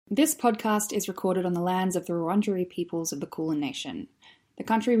This podcast is recorded on the lands of the Wurundjeri peoples of the Kulin Nation. The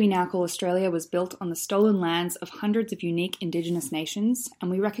country we now call Australia was built on the stolen lands of hundreds of unique Indigenous nations,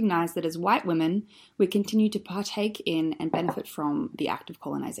 and we recognise that as white women, we continue to partake in and benefit from the act of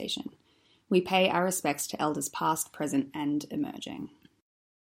colonisation. We pay our respects to elders past, present, and emerging.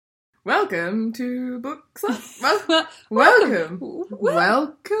 Welcome to Books. Welcome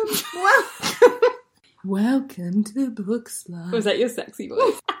to Books. Was that your sexy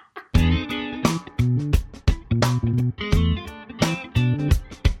voice?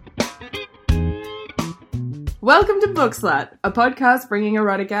 Welcome to Bookslut, a podcast bringing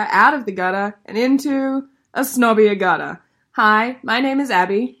erotica out of the gutter and into a snobbier gutter. Hi, my name is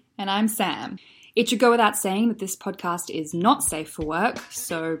Abby. And I'm Sam. It should go without saying that this podcast is not safe for work,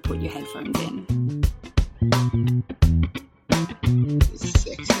 so put your headphones in.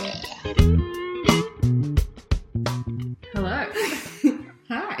 Hello.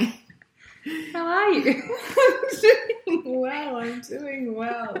 Hi. How are you? I'm doing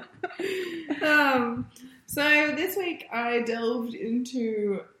well. So this week I delved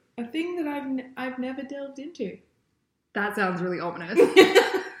into a thing that I've never delved into. That sounds really ominous.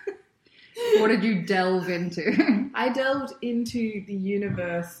 What did you delve into? I delved into the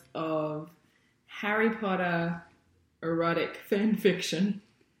universe of Harry Potter erotic fan fiction.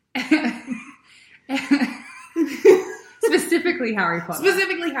 Specifically Harry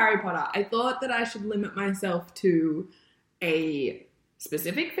Potter. I thought that I should limit myself to a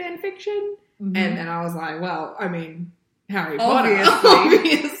specific fan fiction. Mm-hmm. And then I was like, well, I mean, Harry Potter.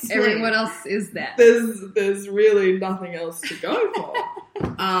 Obviously. Everyone else is there. There's really nothing else to go for.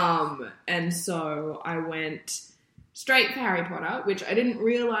 And so I went straight for Harry Potter, which I didn't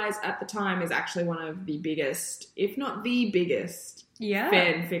realise at the time is actually one of the biggest, if not the biggest,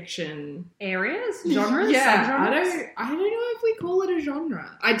 fan fiction areas, genres. Yeah, subgenres? I don't know if we call it a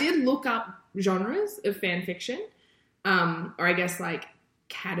genre. I did look up genres of fan fiction, or I guess like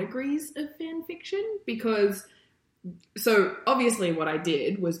categories of fan fiction, because so obviously what I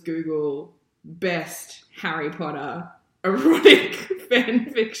did was Google best Harry Potter erotic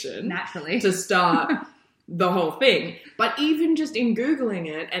fan fiction naturally to start the whole thing. But even just in Googling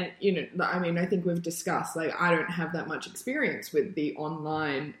it, and you know, I mean, I think we've discussed, like, I don't have that much experience with the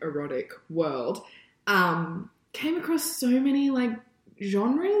online erotic world, came across so many like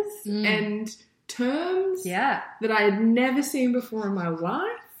genres and terms that I had never seen before in my life.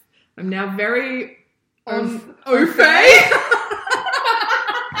 I'm now very au fait.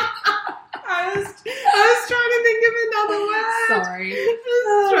 I was trying to think of another word. Sorry. I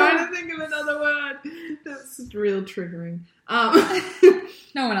was trying to think of another word. That's real triggering.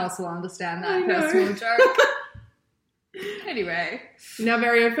 No one else will understand that personal joke. Anyway. Now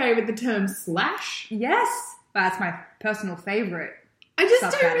very au fait with the term slash. Yes. That's my personal favourite. I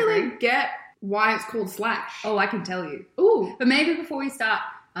just don't really get why it's called slash. Oh, I can tell you. Ooh. But maybe before we start,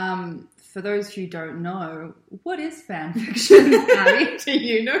 for those who don't know, what is fan fiction, Abby? Do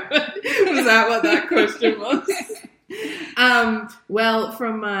you know? Was that what that question was? Well,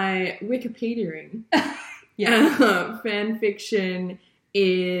 from my Wikipediaing, fan fiction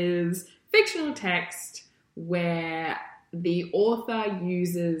is fictional text where the author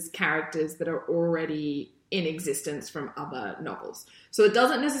uses characters that are already in existence from other novels. So it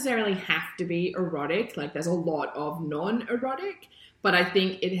doesn't necessarily have to be erotic. Like, there's a lot of non-erotic, but I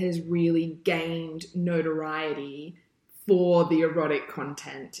think it has really gained notoriety for the erotic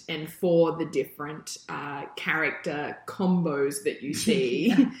content and for the different character combos that you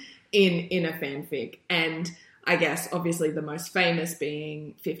see in a fanfic. And I guess, obviously, the most famous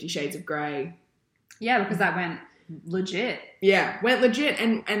being 50 Shades of Grey. Yeah, because that went legit. Yeah, went legit.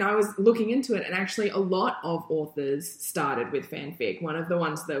 And I was looking into it, and actually a lot of authors started with fanfic. One of the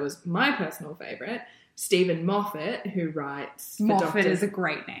ones that was my personal favourite, Stephen Moffat, who writes for Moffat is a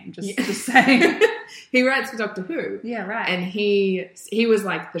great name, just saying. He writes for Doctor Who. Yeah, right. And he was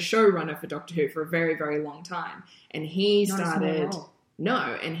like the showrunner for Doctor Who for a very, very long time. And he started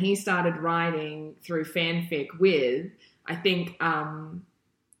writing through fanfic with, I think,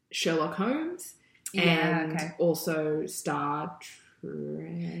 Sherlock Holmes and also Star Trek.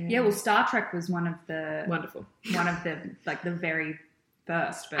 Yeah, well, Star Trek was one of the like the very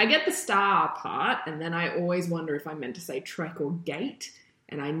first. But I get the star part, and then I always wonder if I meant to say Trek or Gate,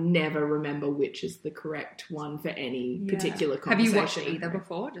 and I never remember which is the correct one for any particular conversation. Have you watched either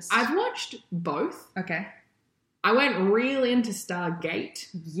before? I've watched both. Okay. I went real into Stargate.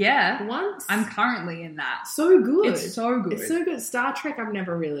 Yeah. Once. I'm currently in that. So good. It's so good. It's so good. Star Trek, I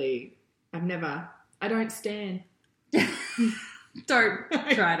don't stand. Don't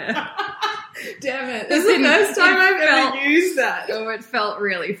try to. Damn it. This is the first time I've ever used that. Oh, it felt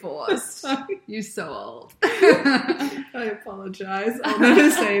really forced. You're so old. I apologise. I'll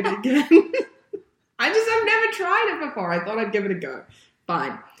never say it again. I've never tried it before. I thought I'd give it a go.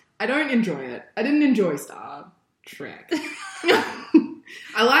 Fine. I don't enjoy it. I didn't enjoy Star Trek.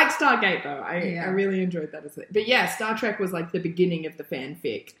 I like Stargate though. I really enjoyed that. But yeah, Star Trek was like the beginning of the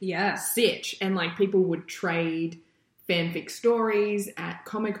fanfic. Yeah. Sitch. And like people would trade fanfic stories at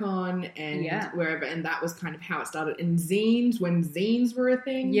Comic-Con and wherever, and that was kind of how it started. And zines, when zines were a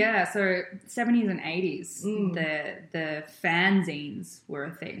thing. Yeah, so 70s and 80s, the fanzines were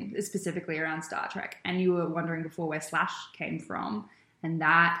a thing, specifically around Star Trek. And you were wondering before where slash came from, and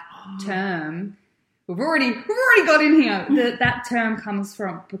that term, we've already got in here. That term comes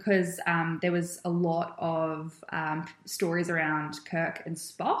from because there was a lot of stories around Kirk and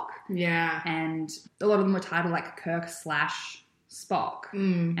Spock. Yeah. And a lot of them were titled like Kirk / Spock.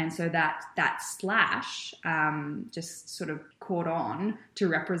 And so that slash just sort of caught on to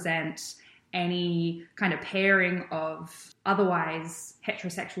represent any kind of pairing of otherwise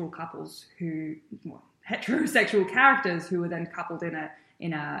heterosexual couples heterosexual characters who were then coupled in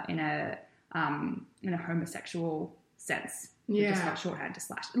a homosexual sense. Yeah. Just like shorthand to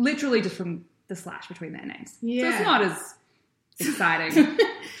slash. Literally just from the slash between their names. Yeah. So it's not as exciting.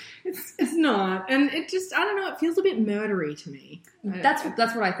 It's not. And it just, I don't know, it feels a bit murdery to me. That's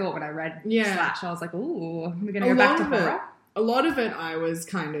what I thought when I read slash. I was like, ooh, we're going to go back to horror. A lot of it I was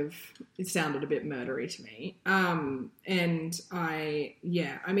kind of, it sounded a bit murdery to me. And I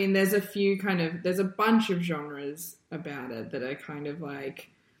mean, there's a bunch of genres about it that are kind of like,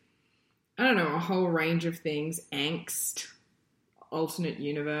 I don't know, a whole range of things. Angst, alternate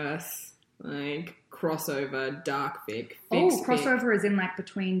universe, like crossover, dark fic. Crossover is in like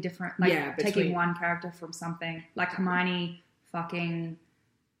between different, like taking one character from something. Like Hermione fucking...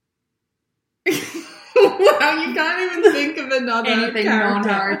 Wow, you can't even think of another anything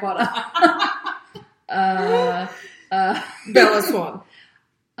non-Harry Potter. Bella Swan.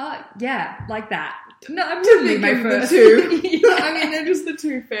 Yeah, like that. No, I'm thinking my first. The two. I mean, they're just the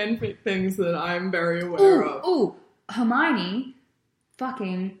two fanfic things that I'm very aware of. Oh, Hermione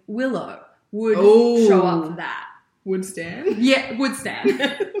fucking Willow would show up for that. Would stand? Yeah, would stand.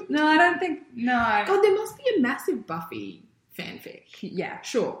 No, I don't think... No. God, there must be a massive Buffy fanfic. Yeah.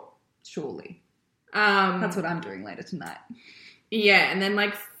 Sure. Surely. That's what I'm doing later tonight. Yeah, and then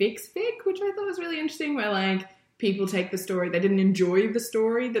like fic, which I thought was really interesting, where like people take the story, they didn't enjoy the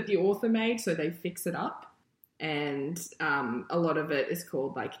story that the author made, so they fix it up. And a lot of it is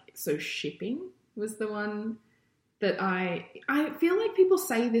called like, so shipping was the one that I feel like people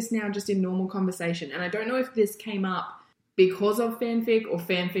say this now just in normal conversation, and I don't know if this came up because of fanfic or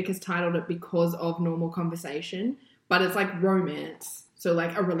fanfic has titled it because of normal conversation, but it's like romance, so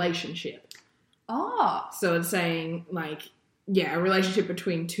like a relationship. Oh. So it's saying, like, a relationship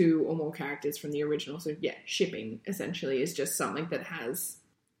between two or more characters from the original. So, shipping, essentially, is just something that has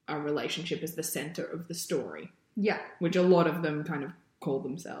a relationship as the center of the story. Yeah. Which a lot of them kind of call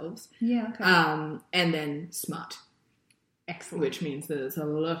themselves. Yeah, okay. And then smut. Excellent. Which means that it's a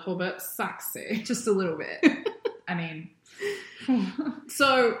little bit sexy. Just a little bit. I mean.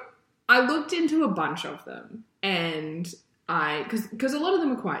 So, I looked into a bunch of them, and... because a lot of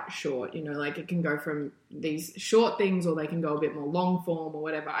them are quite short, you know, like it can go from these short things or they can go a bit more long form or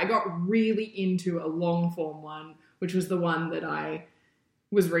whatever. I got really into a long form one, which was the one that I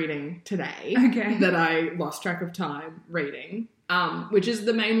was reading today. Okay. That I lost track of time reading, which is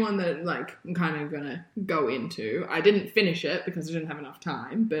the main one that like I'm kind of going to go into. I didn't finish it because I didn't have enough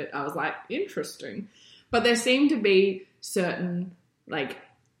time, but I was like, interesting. But there seemed to be certain like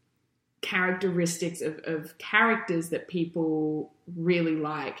characteristics of characters that people really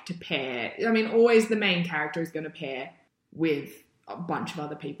like to pair. I mean, always the main character is going to pair with a bunch of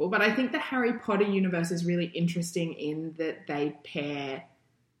other people, but I think the Harry Potter universe is really interesting in that they pair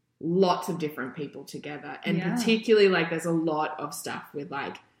lots of different people together, and particularly like there's a lot of stuff with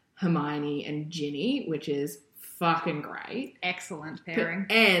like Hermione and Ginny, which is fucking great. Excellent pairing.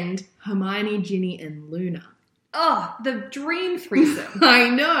 And Hermione, Ginny and Luna. Oh, the dream threesome. I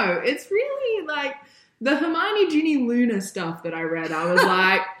know. It's really like the Hermione, Ginny, Luna stuff that I read. I was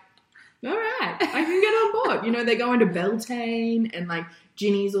like, all right, I can get on board. You know, they go into Beltane and like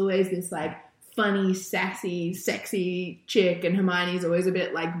Ginny's always this like funny, sassy, sexy chick, and Hermione's always a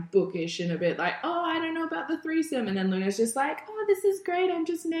bit like bookish and a bit like, oh, I don't know about the threesome. And then Luna's just like, oh, this is great. I'm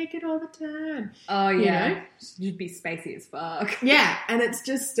just naked all the time. Oh, yeah. You know? You'd be spacey as fuck. Yeah. And it's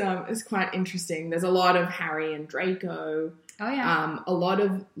just, it's quite interesting. There's a lot of Harry and Draco. Oh, yeah. A lot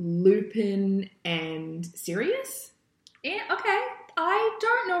of Lupin and Sirius. Yeah, okay. I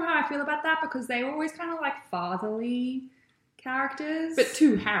don't know how I feel about that because they were always kind of like fatherly characters. But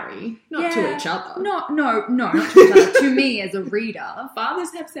to Harry, not to each other. No, not to each other. To me as a reader.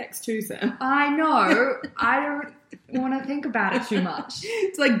 Fathers have sex too, Sam. I know. I don't want to think about it too much.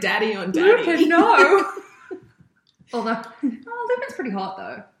 It's like daddy on daddy. Lupin, no. Although, Lupin's pretty hot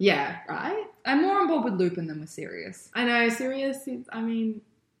though. Yeah, right? I'm more on board with Lupin than with Sirius. I know, Sirius is, I mean,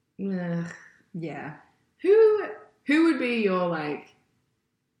 ugh. Yeah. Who would be your, like,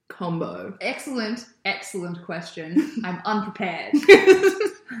 combo? Excellent question. I'm unprepared.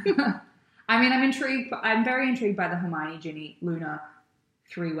 I mean, I'm intrigued. I'm very intrigued by the Hermione, Ginny, Luna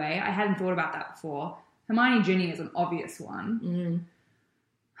three-way. I hadn't thought about that before. Hermione, Ginny is an obvious one.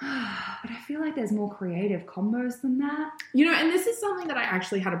 But I feel like there's more creative combos than that. You know, and this is something that I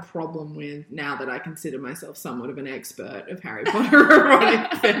actually had a problem with now that I consider myself somewhat of an expert of Harry Potter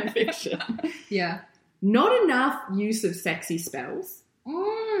erotic fan fiction. Yeah. Not enough use of sexy spells.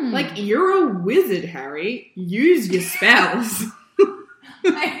 Like, you're a wizard, Harry. Use your spells.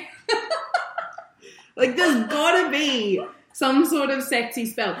 Like, there's gotta be some sort of sexy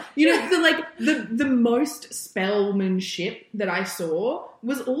spell. You know, the most spellmanship that I saw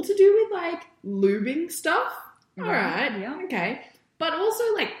was all to do with, like, lubing stuff. All right. Yeah. Okay. But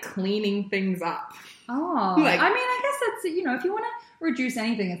also, like, cleaning things up. Oh. Like, I mean, I guess that's, you know, if you want to reduce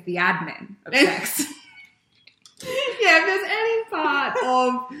anything, it's the admin of sex. Yeah, if there's any part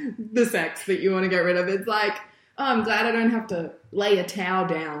of the sex that you want to get rid of, it's like, oh, I'm glad I don't have to lay a towel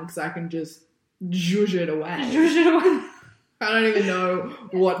down because I can just zhuzh it away. I don't even know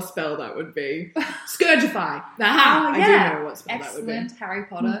what spell that would be. Scourgify. Aha! Yeah. I do know what spell that would be. Excellent Harry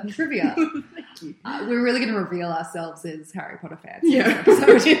Potter trivia. Thank you. We're really going to reveal ourselves as Harry Potter fans. Yeah,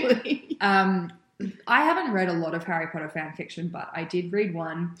 really. I haven't read a lot of Harry Potter fan fiction, but I did read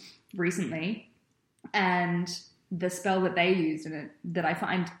one recently, and the spell that they used in it that I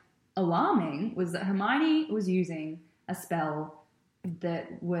find alarming was that Hermione was using a spell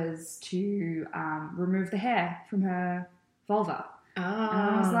that was to remove the hair from her vulva. Oh. And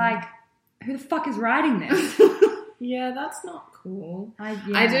I was like, who the fuck is writing this? Yeah, that's not cool.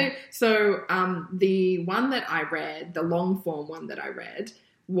 I do. So the one that I read, the long form one that I read,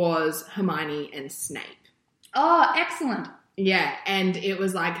 was Hermione and Snape. Oh, excellent. Yeah, and it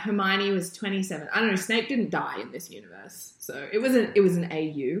was like Hermione was 27. I don't know, Snape didn't die in this universe. So it was an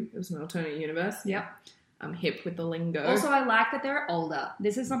AU. It was an alternate universe. Yep. I'm hip with the lingo. Also, I like that they're older.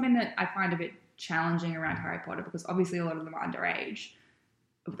 This is something that I find a bit challenging around Harry Potter because obviously a lot of them are underage.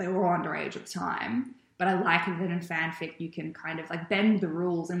 They were all underage at the time. But I like that in fanfic you can kind of like bend the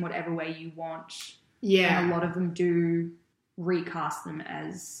rules in whatever way you want. Yeah. And a lot of them do recast them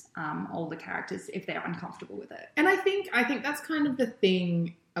as older characters if they're uncomfortable with it. And I think that's kind of the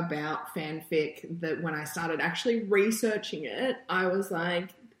thing about fanfic that when I started actually researching it, I was like,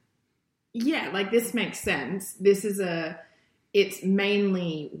 yeah, like this makes sense. It's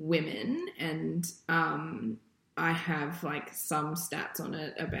mainly women, and I have like some stats on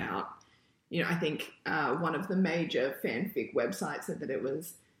it about, you know, I think one of the major fanfic websites said that it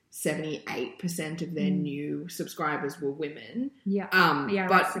was 78% of their new subscribers were women. Yeah.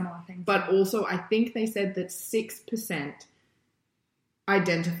 But similar things. But also, I think they said that 6%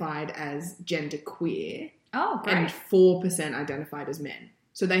 identified as genderqueer. Oh, great. And 4% identified as men.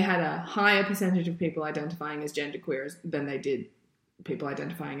 So they had a higher percentage of people identifying as genderqueer than they did people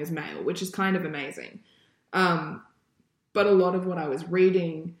identifying as male, which is kind of amazing. But a lot of what I was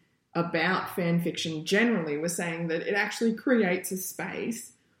reading about fan fiction generally was saying that it actually creates a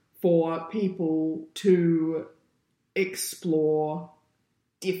space for people to explore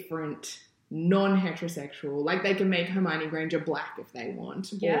different non-heterosexual, like they can make Hermione Granger black if they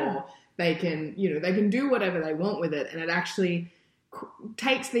want, or they can do whatever they want with it, and it actually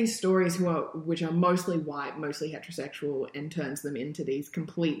takes these stories which are mostly white, mostly heterosexual, and turns them into these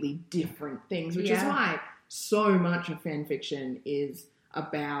completely different things, which is why so much of fan fiction is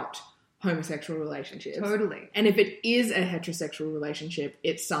about homosexual relationships. Totally. And if it is a heterosexual relationship,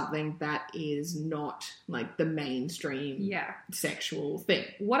 it's something that is not like the mainstream sexual thing.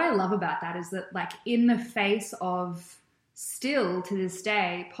 What I love about that is that, like, in the face of still to this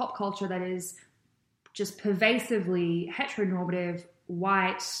day pop culture that is just pervasively heteronormative,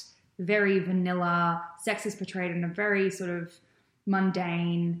 white, very vanilla, sex is portrayed in a very sort of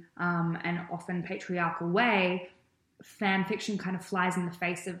mundane and often patriarchal way, fan fiction kind of flies in the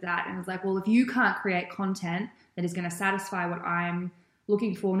face of that and is like, well, if you can't create content that is going to satisfy what I'm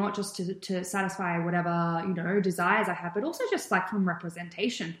looking for, not just to satisfy whatever, you know, desires I have, but also just like from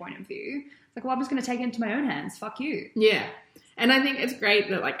representation point of view. It's like, well, I'm just going to take it into my own hands. Fuck you. Yeah. And I think it's great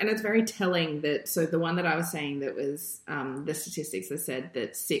that, like, and it's very telling that, so the one that I was saying that was the statistics that said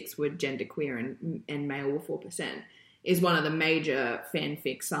that 6 were genderqueer and male were 4%, is one of the major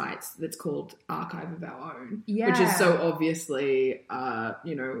fanfic sites that's called Archive of Our Own, which is so obviously,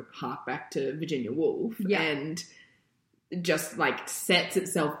 you know, hark back to Virginia Woolf and just like sets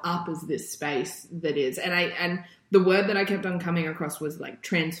itself up as this space that is, and the word that I kept on coming across was like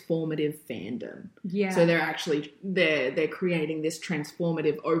transformative fandom. Yeah. So they're creating this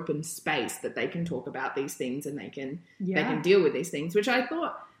transformative open space that they can talk about these things and they can deal with these things, which I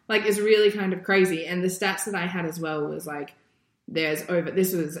thought like is really kind of crazy. And the stats that I had as well was like, this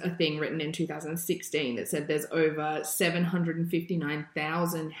was a thing written in 2016 that said there's over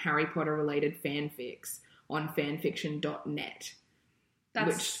 759,000 Harry Potter related fanfics on fanfiction.net.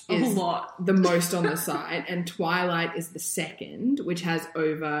 That's which is a lot. The most on the site, and Twilight is the second, which has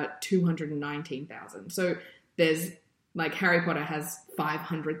over 219,000. So there's like Harry Potter has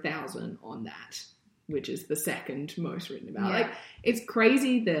 500,000 on that, which is the second most written about. Yeah. Like, it's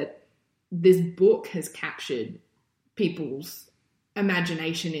crazy that this book has captured people's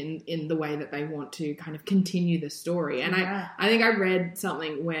imagination in the way that they want to kind of continue the story. And I think I read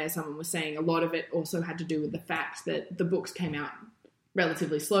something where someone was saying a lot of it also had to do with the fact that the books came out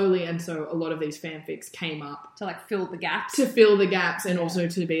relatively slowly, and so a lot of these fanfics came up to like fill the gaps and also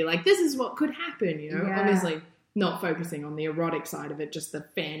to be like, this is what could happen, you know. Obviously not focusing on the erotic side of it, just the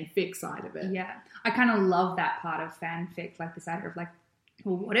fanfic side of it. I kind of love that part of fanfic, like this idea of like,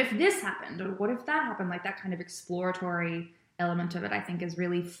 well, what if this happened or what if that happened, like that kind of exploratory element of it I think is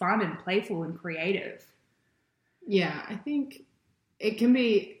really fun and playful and creative. I think it can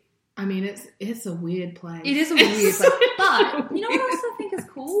be, I mean, it's a weird place. It is a weird place. But you know what I also think is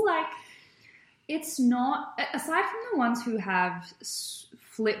cool? Like, it's not, aside from the ones who have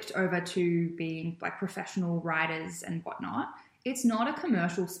flipped over to being like professional writers and whatnot, it's not a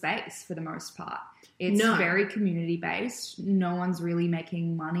commercial space for the most part. It's very community based. No one's really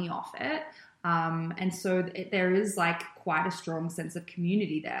making money off it. And so there is like quite a strong sense of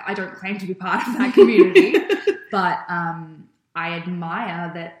community there. I don't claim to be part of that community, but I admire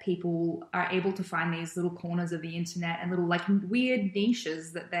that people are able to find these little corners of the internet and little like weird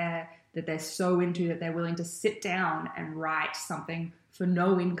niches that they're so into that they're willing to sit down and write something for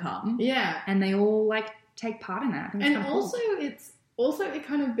no income. Yeah. And they all like take part in that. And also it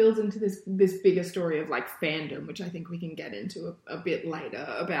kind of builds into this bigger story of like fandom, which I think we can get into a bit later,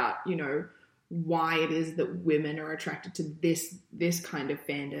 about, you know, why it is that women are attracted to this kind of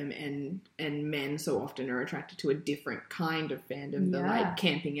fandom and men so often are attracted to a different kind of fandom, the like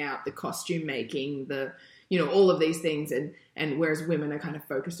camping out, the costume making, the, you know, all of these things, and whereas women are kind of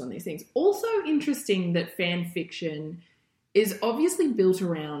focused on these things. Also interesting that fan fiction is obviously built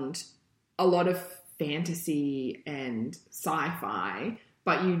around a lot of fantasy and sci-fi,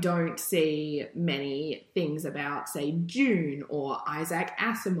 but you don't see many things about, say, Dune or Isaac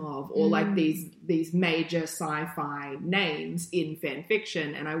Asimov or like these major sci-fi names in fan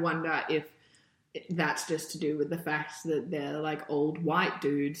fiction. And I wonder if that's just to do with the fact that they're like old white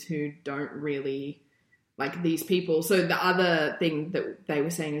dudes who don't really like these people. So the other thing that they were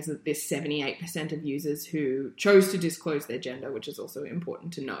saying is that there's 78% of users who chose to disclose their gender, which is also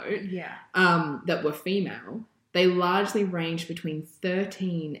important to note, that were female. They largely range between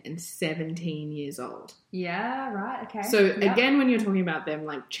 13 and 17 years old. Yeah, right, okay. So again, when you're talking about them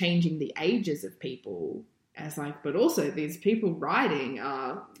like changing the ages of people, as like, but also these people writing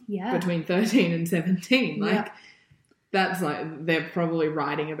are between 13 and 17. Like that's like, they're probably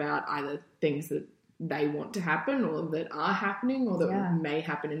writing about either things that they want to happen or that are happening or that may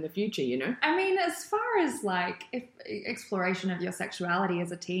happen in the future, you know? I mean, as far as like exploration of your sexuality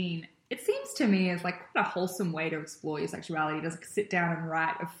as a teen, it seems to me as like quite a wholesome way to explore your sexuality, to sit down and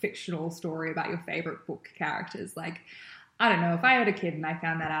write a fictional story about your favorite book characters. Like, I don't know, if I had a kid and I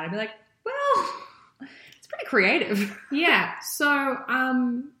found that out, I'd be like, well, it's pretty creative. Yeah. So,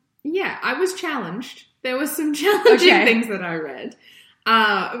 I was challenged. There was some challenging things that I read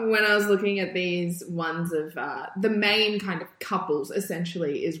when I was looking at these ones of the main kind of couples,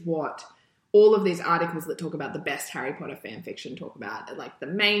 essentially, is what all of these articles that talk about the best Harry Potter fan fiction talk about, like the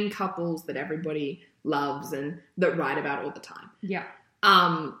main couples that everybody loves and that write about all the time. Yeah.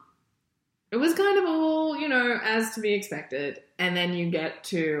 It was kind of all, you know, as to be expected. And then you get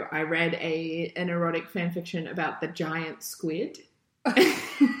to, I read an erotic fan fiction about the giant squid and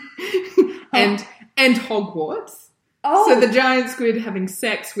Hogwarts. Oh. So the giant squid having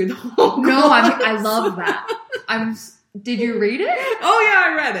sex with Hogwarts. No, I love that. Did you read it? Oh yeah,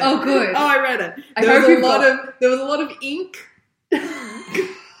 I read it. Oh, good. Oh, I read it. There was a lot of ink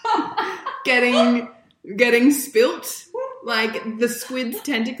getting spilt. Like the squid's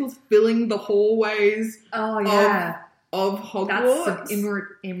tentacles filling the hallways. Oh yeah. Of Hogwarts. That's some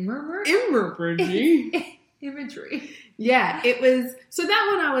imagery. Yeah, it was. So that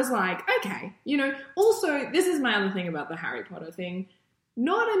one I was like, okay, also, this is my other thing about the Harry Potter thing.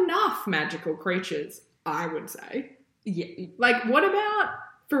 Not enough magical creatures, I would say. Yeah. Like, what about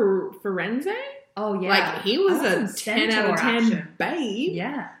Firenze? Oh, yeah. Like, he was a 10 out of 10 action. babe.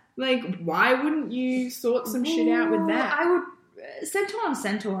 Yeah. Like, why wouldn't you sort some shit out with that? I would... Centaur and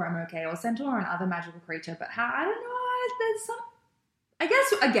Centaur, I'm okay. Or Centaur and other magical creature. But I don't know. There's some... I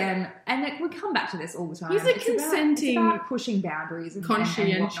guess, again, and we come back to this all the time. He's consenting... It's about pushing boundaries.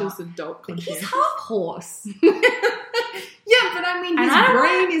 Conscientious adult conscientious. He's half horse. Yeah, but I mean, his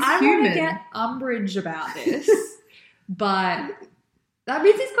brain is human. I don't want to get umbrage about this, but that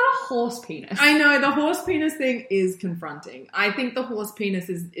means he's got a horse penis. I know, the horse penis thing is confronting. I think the horse penis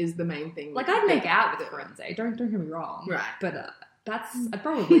is the main thing. Like, I'd make out with Firenze, don't get me wrong. Right. But I'd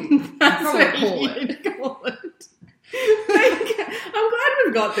probably call it. Like, I'm glad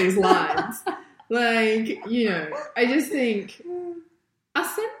we've got these lines. Like, I just think...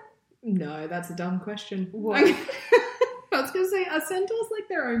 No, that's a dumb question. What? I was going to say, are centaurs like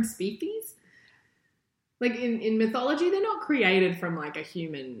their own species? Like in mythology, they're not created from like a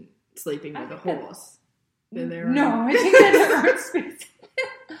human sleeping with a horse. They're their own. No, I think they're their own species.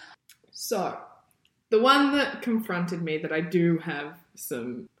 So, the one that confronted me that I do have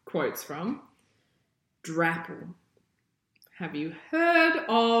some quotes from, Drapple. Have you heard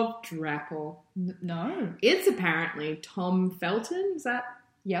of Drapple? No. It's apparently Tom Felton. Is that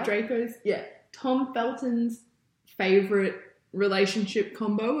Draco's? Yeah. Tom Felton's favourite relationship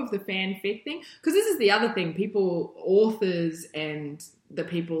combo of the fanfic thing. Because this is the other thing. Authors and the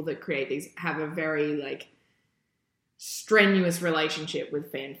people that create these have a very, like, strenuous relationship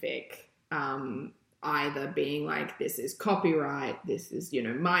with fanfic. Either being like, this is copyright, this is,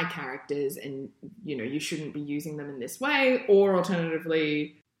 my characters, and, you shouldn't be using them in this way, or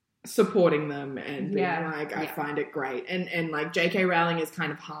alternatively supporting them and being I find it great. And like, J.K. Rowling is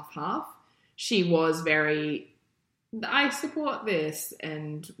kind of half-half. She was very, I support this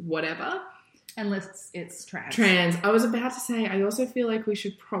and whatever. Unless it's trans. Trans. I was about to say, I also feel like we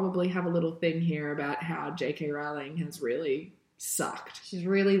should probably have a little thing here about how J.K. Rowling has really sucked. She's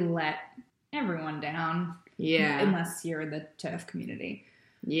really let everyone down. Yeah. Unless you're in the TERF community.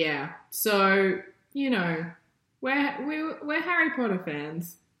 Yeah. So, we're Harry Potter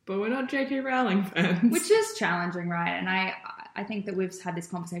fans, but we're not J.K. Rowling fans. Which is challenging, right? And I think that we've had this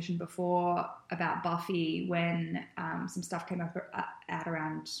conversation before about Buffy when some stuff came out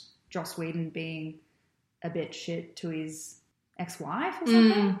around Joss Whedon being a bit shit to his ex-wife or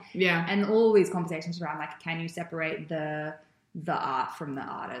something. Yeah. And all these conversations around, like, can you separate the art from the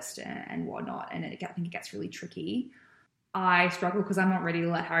artist and whatnot? And I think it gets really tricky. I struggle because I'm not ready to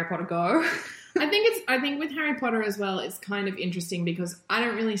let Harry Potter go. I think with Harry Potter as well, it's kind of interesting because I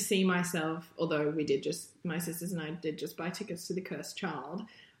don't really see myself, although my sisters and I did just buy tickets to The Cursed Child,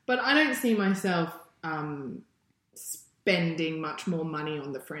 but I don't see myself spending much more money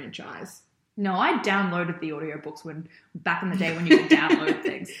on the franchise. No, I downloaded the audiobooks back in the day when you could download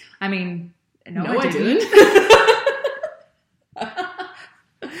things. I mean, no I didn't.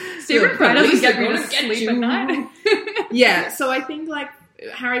 Stephen Fry doesn't get me to sleep at night. Yeah, so I think, like,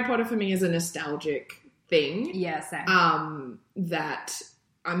 Harry Potter for me is a nostalgic thing. Yeah, same. That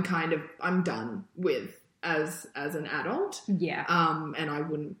I'm done with as an adult. Yeah. And I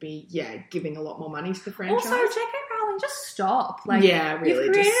wouldn't be, giving a lot more money to the franchise. Also, J.K. Rowling, just stop. Like, really,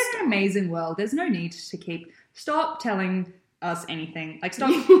 you've created an amazing world. There's no need to stop telling us anything. Like, stop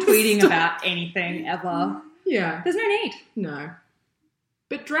tweeting about anything ever. Yeah. There's no need. No.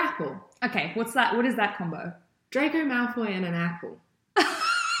 But Drapple. Okay, what's that? What is that combo? Draco Malfoy and an apple.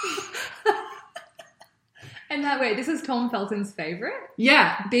 And this is Tom Felton's favourite?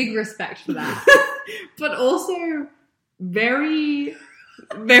 Yeah. Big respect for that. But also very,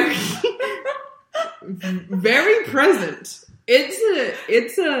 very, very present.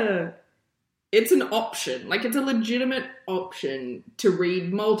 It's an option. Like, it's a legitimate option to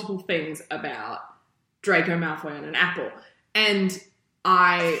read multiple things about Draco Malfoy and an apple. And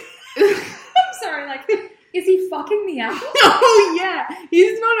I'm sorry, like, is he fucking the apple? Oh, yeah.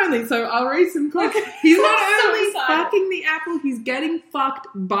 He's not only... So I'll read some quotes. He's not only fucking the apple, he's getting fucked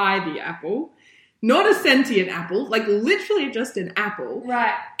by the apple. Not a sentient apple. Like, literally just an apple.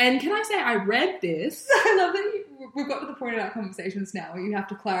 Right. And can I say, I read this... I love that we've got to the point in our conversations now where you have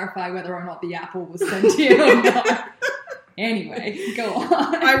to clarify whether or not the apple was sentient or not. Anyway, go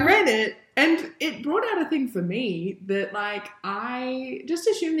on. I read it, and it brought out a thing for me that, like, I just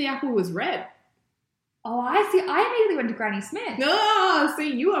assumed the apple was red. Oh, I see. I immediately went to Granny Smith. No,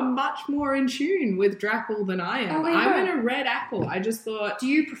 see, you are much more in tune with Drapple than I am. Oh, I went a red apple. I just thought... Do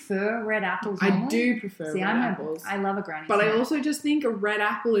you prefer red apples normally? I do prefer red apples. I love a Granny But Smith. I also just think a red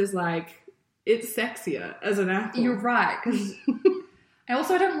apple is, like, it's sexier as an apple. You're right, because... I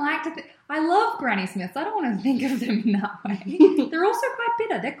also don't like to... I love Granny Smiths. I don't want to think of them in that way. They're also quite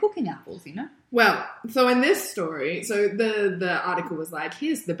bitter. They're cooking apples, you know? Well, so in this story, so the article was like,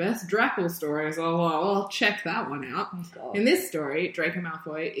 here's the best Drapple story. So I'll check that one out. Oh, God. In this story, Draco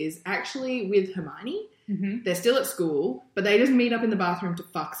Malfoy is actually with Hermione. Mm-hmm. They're still at school, but they just meet up in the bathroom to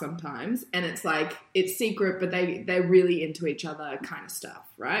fuck sometimes. And it's like, it's secret, but they're really into each other kind of stuff,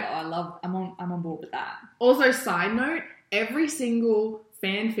 right? Oh, I'm on board with that. Also, side note, every single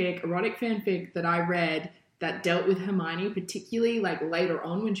erotic fanfic that I read that dealt with Hermione, particularly like later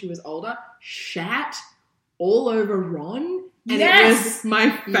on when she was older, shat all over Ron. And yes! It was my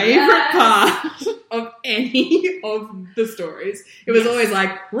favourite part of any of the stories. It was always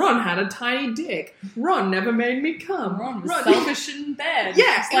like, Ron had a tiny dick. Ron never made me come. Ron was selfish in bed.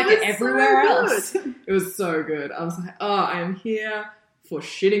 Yes, like everywhere else. It was so good. I was like, oh, I am here for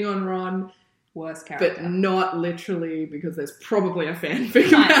shitting on Ron. Worst character. But not literally, because there's probably a fanfic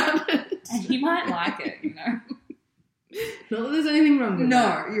about it. And he might like it, you know. Not that there's anything wrong with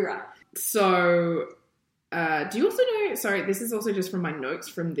that. No, you're right. So, do you also know... Sorry, this is also just from my notes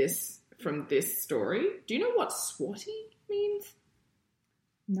from this story. Do you know what swatty means?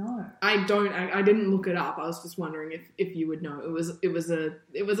 No. I don't. I didn't look it up. I was just wondering if you would know. It was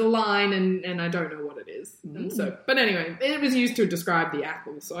a line, and I don't know what it is. And so, but anyway, it was used to describe the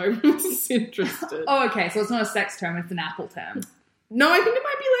apple, so I was interested. Oh, okay. So it's not a sex term; it's an apple term. No, I think it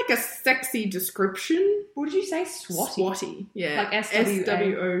might be like a sexy description. What did you say? Swatty. Swatty. Yeah. Like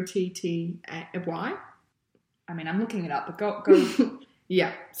SWOTTY. I mean, I'm looking it up, but go.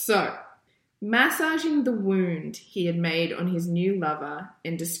 Yeah. So, massaging the wound he had made on his new lover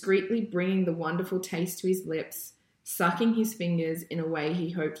and discreetly bringing the wonderful taste to his lips, sucking his fingers in a way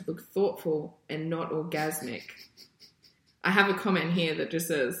he hoped looked thoughtful and not orgasmic. I have a comment here that just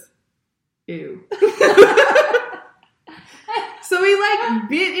says, ew. So he, like,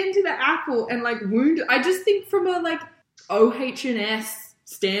 bit into the apple and, like, wounded. I just think from a, like, OH&S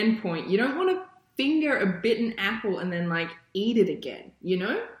standpoint, you don't want to finger a bitten apple and then, like, eat it again, you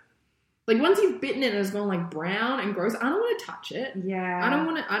know? Like, once you've bitten it and it's gone, like, brown and gross, I don't want to touch it. Yeah. I don't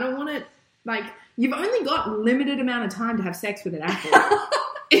want to, like, you've only got limited amount of time to have sex with an apple.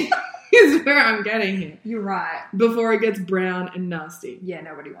 Is where I'm getting here. You're right. Before it gets brown and nasty. Yeah,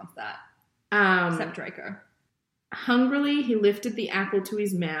 nobody wants that. Except Draco. Hungrily, he lifted the apple to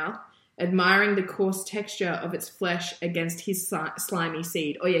his mouth, admiring the coarse texture of its flesh against his slimy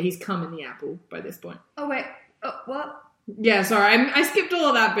seed. Oh, yeah, he's come in the apple by this point. Oh, wait. What? Yeah, sorry. I skipped all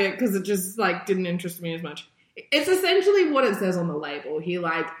of that bit because it just, like, didn't interest me as much. It's essentially what it says on the label. He,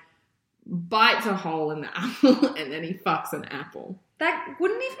 like, bites a hole in the apple and then he fucks an apple. That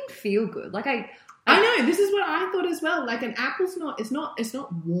wouldn't even feel good. Like, I know, this is what I thought as well. Like, an apple's it's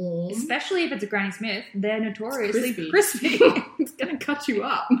not warm. Especially if it's a Granny Smith. They're notoriously crispy. It's going to cut you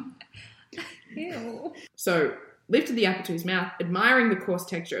up. Ew. So, lifted the apple to his mouth, admiring the coarse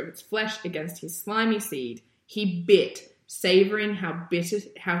texture of its flesh against his slimy seed. He bit, savouring how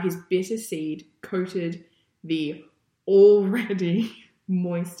his bitter seed coated the already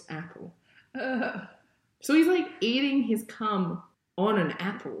moist apple. So he's, like, eating his cum on an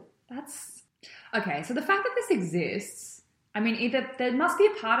apple. That's... Okay, so the fact that this exists, I mean, either there must be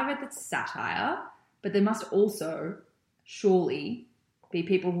a part of it that's satire, but there must also, surely, be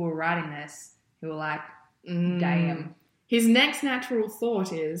people who are writing this who are like, damn. His next natural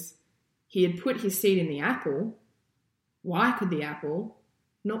thought is, he had put his seed in the apple. Why could the apple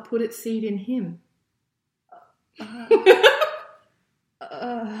not put its seed in him?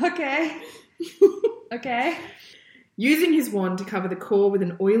 Okay. Okay. Using his wand to cover the core with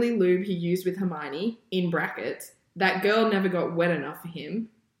an oily lube he used with Hermione, in brackets, that girl never got wet enough for him.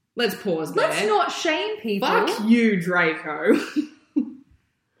 Let's pause there. Let's not shame people. Fuck you, Draco.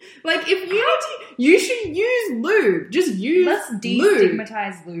 Like, if you should use lube. Just use Let's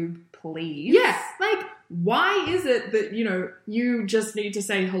destigmatize lube, please. Yeah, like, why is it that, you know, you just need to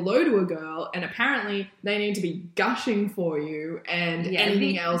say hello to a girl and apparently they need to be gushing for you and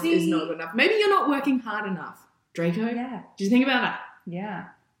anything else is not good enough? Maybe you're not working hard enough. Draco? Yeah. Did you think about that? Yeah,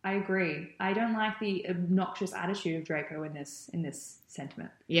 I agree. I don't like the obnoxious attitude of Draco in this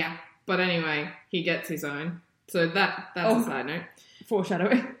sentiment. Yeah, but anyway, he gets his own. So that's a side note.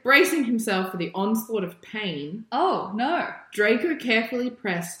 Foreshadowing. Bracing himself for the onslaught of pain. Oh, no. Draco carefully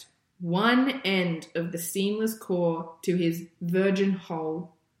pressed one end of the seamless core to his virgin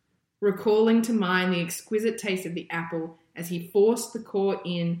hole, recalling to mind the exquisite taste of the apple as he forced the core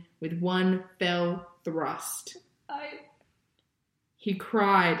in with one fell thrust. He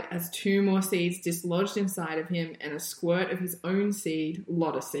cried as two more seeds dislodged inside of him and a squirt of his own seed,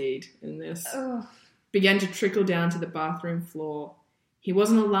 lot of seed in this, began to trickle down to the bathroom floor. He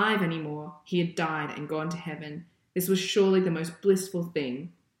wasn't alive anymore. He had died and gone to heaven. This was surely the most blissful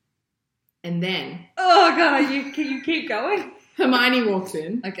thing. And then... Oh, God, you keep going? Hermione walks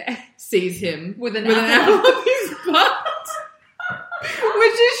in. Okay. Sees him. With an apple on his butt.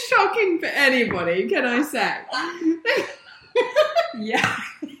 Which is shocking for anybody, can I say? Yeah.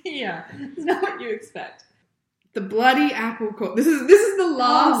 It's not what you expect. The bloody apple core. This is the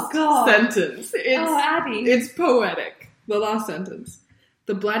last sentence. Abby. It's poetic. The last sentence.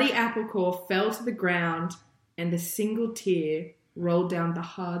 The bloody apple core fell to the ground and a single tear rolled down the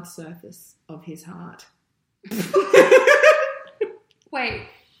hard surface of his heart. Wait.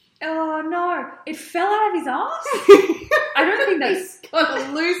 Oh, no. It fell out of his ass? I don't think that's... He's got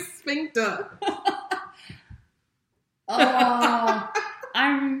a loose sphincter. Oh,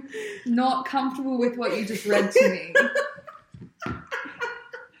 I'm not comfortable with what you just read to me.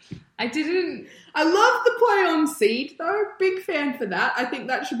 I love the play on seed, though. Big fan for that. I think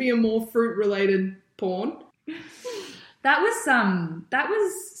that should be a more fruit-related porn. That was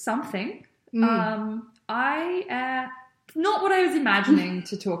something. Not what I was imagining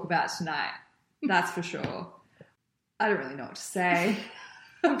to talk about tonight. That's for sure. I don't really know what to say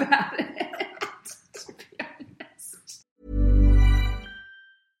about it, to be honest.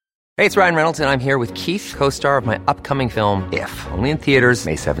 Hey, it's Ryan Reynolds, and I'm here with Keith, co-star of my upcoming film, If, only in theaters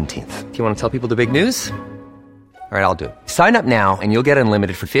May 17th. Do you want to tell people the big news? All right, I'll do it. Sign up now and you'll get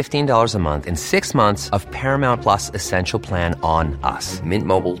unlimited for $15 a month and 6 months of Paramount Plus Essential Plan on us.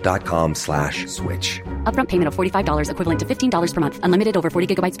 MintMobile.com/switch. Upfront payment of $45 equivalent to $15 per month. Unlimited over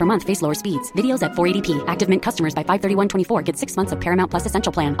 40 gigabytes per month. Face lower speeds. Videos at 480p. Active Mint customers by 531.24 get 6 months of Paramount Plus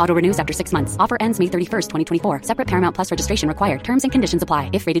Essential Plan. Auto renews after 6 months. Offer ends May 31st, 2024. Separate Paramount Plus registration required. Terms and conditions apply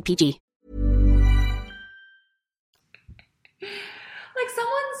if rated PG. Like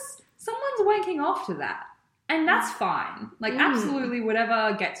someone's wanking off to that. And that's fine. Like, absolutely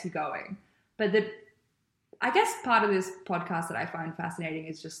whatever gets you going. But I guess part of this podcast that I find fascinating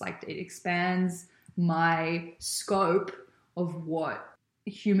is just, like, it expands my scope of what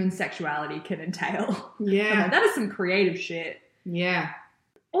human sexuality can entail. Yeah. That is some creative shit. Yeah.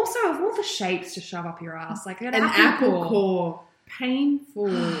 Also, of all the shapes to shove up your ass, like an apple core. Painful.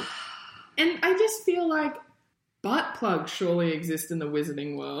 And I just feel like butt plugs surely exist in the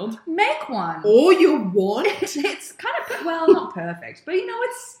wizarding world. Make one. Or you want. It's kind of, well, not perfect, but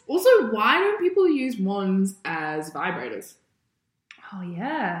it's... Also, why don't people use wands as vibrators? Oh,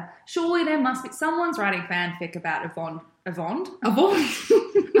 yeah. Surely there must be... Someone's writing fanfic about Avond?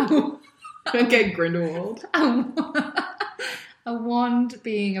 Okay, Grindelwald. A wand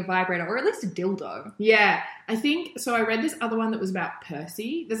being a vibrator, or at least a dildo. Yeah, I think, so I read this other one that was about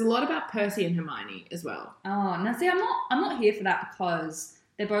Percy. There's a lot about Percy and Hermione as well. Oh, now see, I'm not here for that because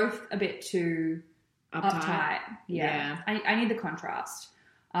they're both a bit too uptight. Yeah. I need the contrast.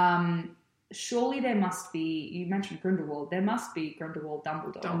 Surely there must be, you mentioned Grindelwald, there must be Grindelwald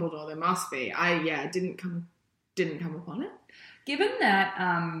Dumbledore. There must be. Didn't come upon it. Given that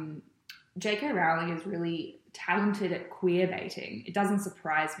J.K. Rowling is really talented at queer baiting, it doesn't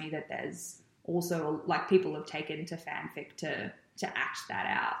surprise me that there's also, like, people have taken to fanfic to act that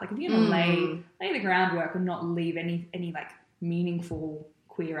out. Like, if you're going to lay the groundwork and not leave any like meaningful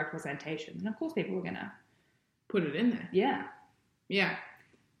queer representation, then of course people are going to put it in there. Yeah. Yeah.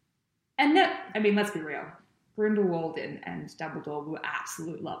 And that, I mean, let's be real. Grindelwald and Dumbledore were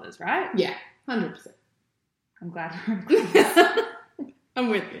absolute lovers, right? Yeah, 100%. I'm glad. I'm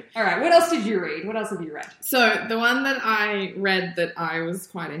with you. All right, what else did you read? What else have you read? So the one that I read that I was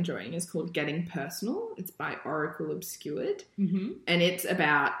quite enjoying is called Getting Personal. It's by Oracle Obscured. Mm-hmm. And it's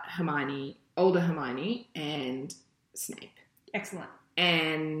about older Hermione and Snape. Excellent.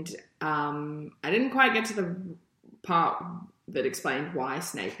 And I didn't quite get to the part that explained why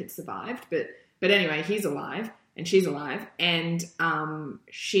Snape had survived. But anyway, he's alive and she's alive. And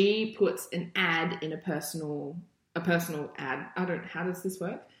she puts an ad in a personal ad. How does this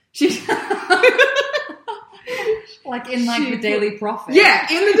work? Like in the Daily Prophet. Yeah,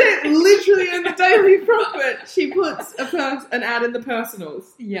 literally in the Daily Prophet, she puts an ad in the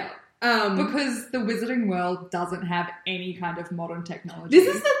personals. Yeah. Because the wizarding world doesn't have any kind of modern technology. This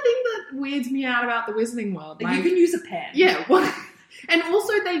is the thing that weirds me out about the wizarding world. Like, you can use a pen. Yeah. And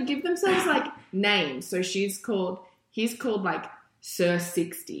also they give themselves like names. So he's called like Sir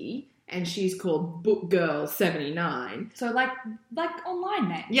 60 and she's called Book Girl 79. So like online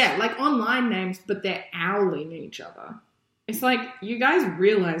names. Yeah, like online names, but they're owling each other. It's like, you guys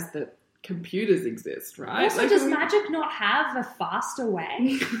realize that computers exist, right? Also, like, does magic not have a faster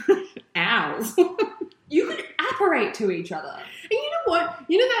way? Owls. You could apparate to each other. And you know what?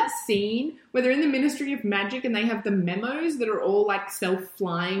 You know that scene where they're in the Ministry of Magic and they have the memos that are all like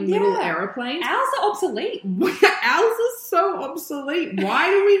self-flying little aeroplanes? Owls are obsolete. Owls are so obsolete. Why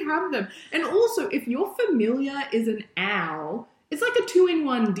do we have them? And also, if your familiar is an owl, it's like a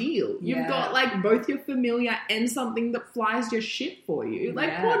 2-in-1 deal. You've got like both your familiar and something that flies your shit for you.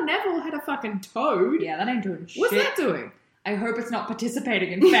 Like poor Neville had a fucking toad. Yeah, that ain't doing shit. What's that doing? I hope it's not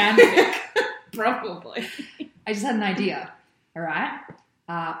participating in fanfic. Probably. I just had an idea. All right.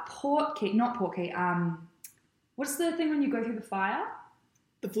 Portkey. What's the thing when you go through the fire?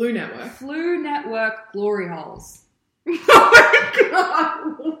 The Flu Network. Flu Network glory holes. Oh my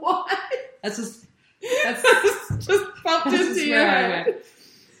god! What? That's just popped into your head.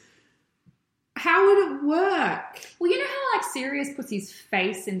 How would it work? Well, you know how like Sirius puts his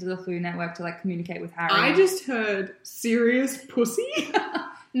face into the Flu Network to like communicate with Harry? I just heard Sirius pussy.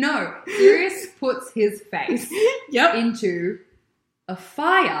 No, Sirius puts his face into a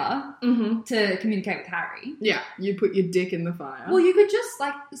fire to communicate with Harry. Yeah, you put your dick in the fire. Well, you could just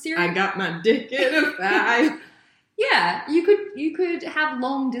like Sirius. I got my dick in a fire. Yeah, you could have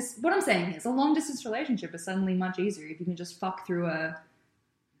what I'm saying is a long distance relationship is suddenly much easier if you can just fuck through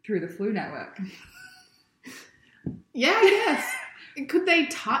the Flu Network. Yeah, I guess. Could they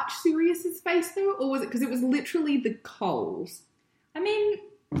touch Sirius's face though, or was it because it was literally the coals? I mean,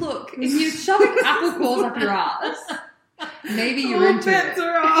 look, if you're shoving apple cores up your ass, maybe you're into it. All bets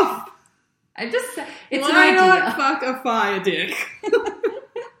are off. It's Why an idea. not fuck a fire dick?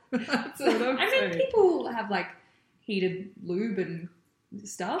 That's what I'm saying. mean, people have like heated lube and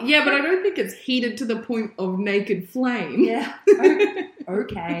stuff. Yeah, but I don't think it's heated to the point of naked flame. Yeah.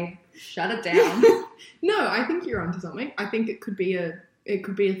 Okay. Shut it down. No, I think you're onto something. I think it could be a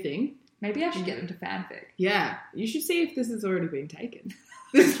thing. Maybe I should get into fanfic. Yeah, you should see if this has already been taken.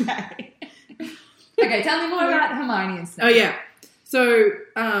 Okay. Okay, tell me more about Hermione and Snape. Oh yeah. So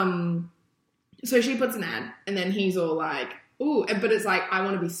she puts an ad, and then he's all like, "Ooh," but it's like, "I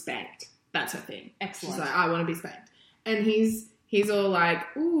want to be spanked." That's her thing. Excellent. She's like, "I want to be spanked," and he's all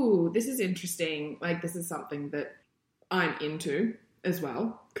like, "Ooh, this is interesting. Like, this is something that I'm into as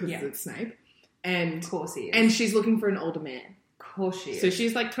well because it's Snape." And of course he is. And she's looking for an older man. Of course she is. So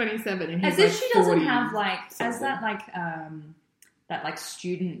she's like 27, and he's as like if she doesn't 40 have like something. as that like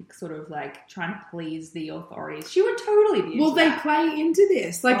student sort of like trying to please the authorities. She would totally be into Well, they that. play into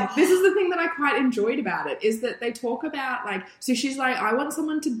this. Like, this is the thing that I quite enjoyed about it, is that they talk about, like, so she's like, I want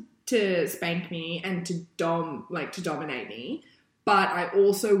someone to spank me and to dominate me, but I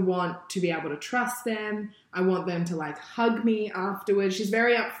also want to be able to trust them. I want them to, like, hug me afterwards. She's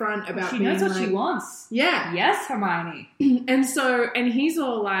very upfront about She being knows what like, she wants. Yeah. Yes, Hermione. And he's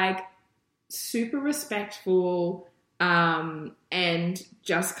all, like, super respectful, and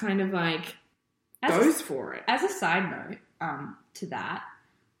just kind of, like, goes for it. As a side note, to that,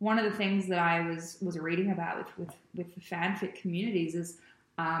 one of the things that I was reading about with the fanfic communities is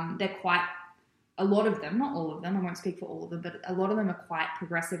they're quite, a lot of them, not all of them, I won't speak for all of them, but a lot of them are quite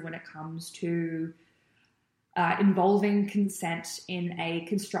progressive when it comes to involving consent in a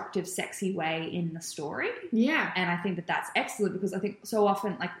constructive, sexy way in the story. Yeah. And I think that that's excellent because I think so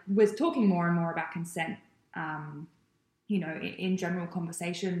often, like, we're talking more and more about consent, in general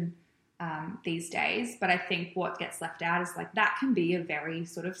conversation these days. But I think what gets left out is, like, that can be a very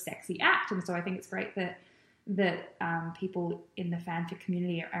sort of sexy act. And so I think it's great that people in the fanfic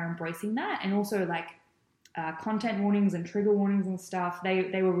community are embracing that. And also, like, content warnings and trigger warnings and stuff,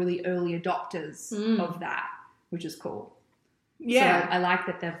 they were really early adopters of that, which is cool. Yeah. So I like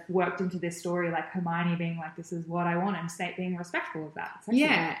that they've worked into this story, like Hermione being like, this is what I want, and Snape being respectful of that.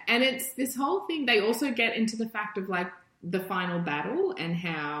 Yeah, and it's this whole thing. They also get into the fact of, like, the final battle and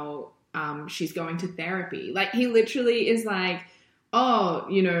how she's going to therapy. Like, he literally is like, oh,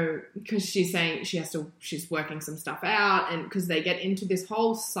 because she's saying she's working some stuff out, and because they get into this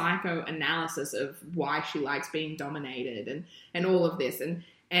whole psychoanalysis of why she likes being dominated and all of this.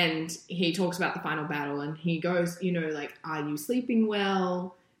 And he talks about the final battle, and he goes, like, are you sleeping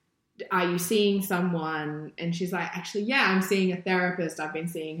well? Are you seeing someone? And she's like, actually, yeah, I'm seeing a therapist. I've been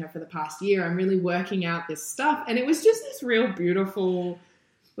seeing her for the past year. I'm really working out this stuff. And it was just this real beautiful,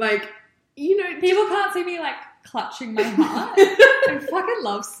 like, people can't see me, like, clutching my heart. I fucking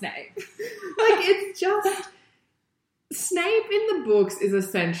love Snape. Like, it's just, Snape in the books is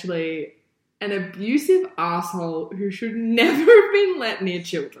essentially an abusive asshole who should never have been let near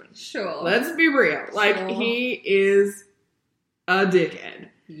children. Sure. Let's be real. Like, he is a dickhead.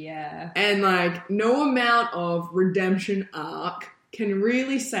 Yeah. And, like, no amount of redemption arc can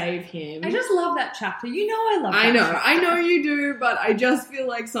really save him. I just love that chapter. You know I love that chapter. I know you do, but I just feel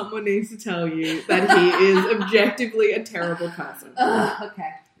like someone needs to tell you that he is objectively a terrible person. Okay.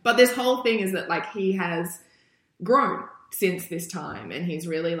 But this whole thing is that, like, he has grown since this time, and he's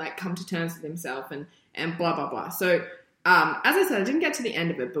really, like, come to terms with himself and blah, blah, blah. So, as I said, I didn't get to the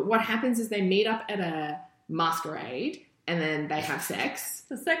end of it, but what happens is they meet up at a masquerade, and then they have sex.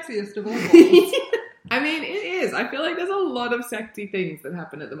 The sexiest of all balls. I mean, it is. I feel like there's a lot of sexy things that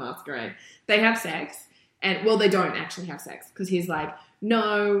happen at the masquerade. They have sex, and, well, they don't actually have sex, because he's like,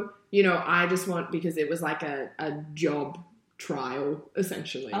 no, you know, I just want, because it was like a job trial,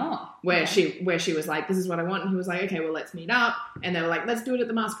 essentially. Oh. Where she was like, this is what I want, and he was like, okay, well, let's meet up. And they were like, let's do it at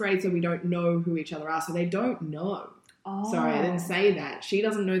the masquerade so we don't know who each other are. So they don't know. Oh. Sorry, I didn't say that. She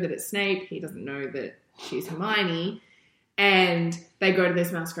doesn't know that it's Snape. He doesn't know that she's Hermione. And they go to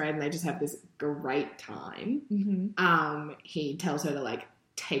this masquerade and they just have this great time. Mm-hmm. He tells her to, like,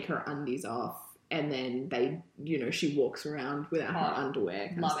 take her undies off. And then they, you know, she walks around without her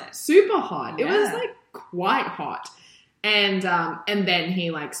underwear. Love it. Super hot. Yeah. It was, like, quite hot. And then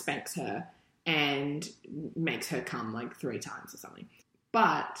he, like, spanks her and makes her come, like, 3 times or something.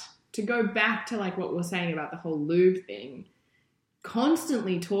 But to go back to, like, what we're saying about the whole lube thing,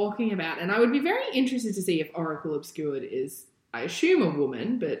 constantly talking about, and I would be very interested to see if Oracle Obscured is, I assume, a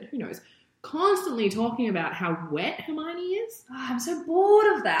woman, but who knows, constantly talking about how wet Hermione is. Oh, I'm so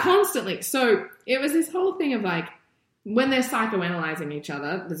bored of that. Constantly. So it was this whole thing of, like, when they're psychoanalyzing each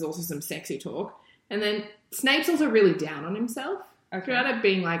other, there's also some sexy talk. And then Snape's also really down on himself. Okay. Throughout it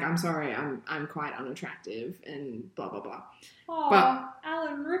being like, I'm sorry, I'm quite unattractive and blah, blah, blah. Oh, But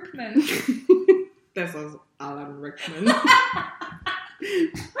Alan Rickman. this is Alan Rickman.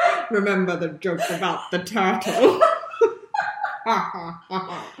 Remember the joke about the turtle?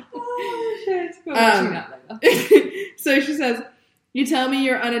 Oh, shit. We're watching that later. So she says, you tell me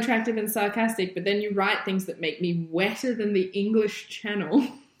you're unattractive and sarcastic, but then you write things that make me wetter than the English Channel.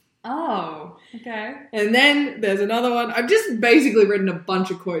 Oh, okay. And then there's another one. I've just basically written a bunch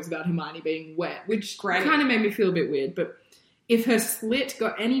of quotes about Hermione being wet, which kind of made me feel a bit weird. But if her slit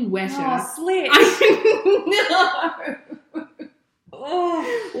got any wetter... Oh, slit. No.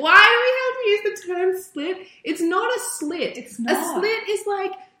 Oh. Why do we have to use the term slit? It's not a slit. It's not. A slit is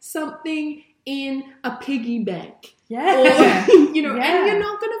like something in a piggy bank. Yeah. Or, you know, and you're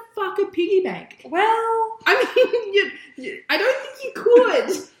not going to fuck a piggy bank. Well... I mean, I don't think you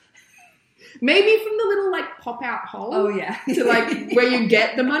could. Maybe from the little, like, pop-out hole. Oh, yeah. To, like, where you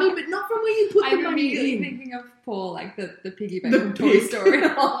get the money, but not from where you put the money in. I'm immediately thinking of Paul, like, the piggy bank from Toy Story.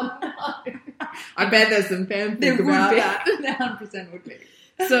 Oh, no. I bet there's some fanfic There would about be. that. There 100% would be.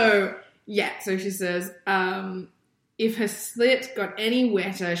 So, yeah, so she says, if her slit got any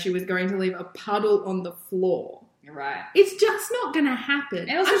wetter, she was going to leave a puddle on the floor. Right. It's just not going to happen.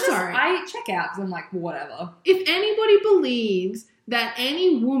 And also I'm sorry. I check out because I'm like, whatever. If anybody believes that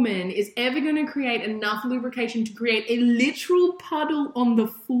any woman is ever going to create enough lubrication to create a literal puddle on the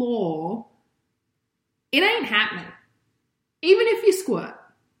floor, it ain't happening. Even if you squirt.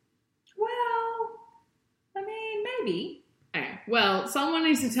 Well, I mean, maybe. Okay. Well, someone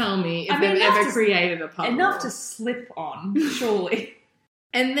needs to tell me if I mean, they've ever created a puddle. Enough to slip on, surely.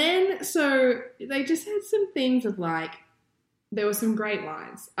 And then, so, they just had some things of, like, there were some great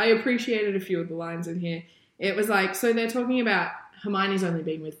lines. I appreciated a few of the lines in here. It was like, so they're talking about Hermione's only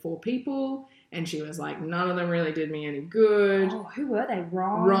been with 4 people, and she was like, none of them really did me any good. Oh, who were they?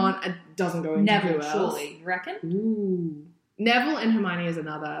 Ron doesn't go into Neville, who else. surely. You reckon? Ooh. Neville and Hermione is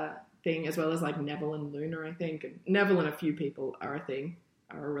another thing, as well as, like, Neville and Luna, I think. And Neville and a few people are a thing,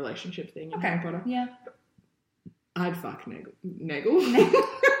 are a relationship thing in Harry Potter. Yeah. I'd fuck Nagel.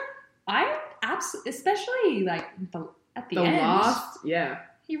 I absolutely, especially like at the end. Last, yeah.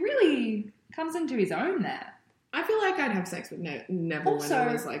 He really comes into his own there. I feel like I'd have sex with Neville Also, when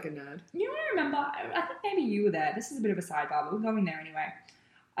I was like a nerd. You know what I remember? I think maybe you were there. This is a bit of a sidebar, but we're going there anyway.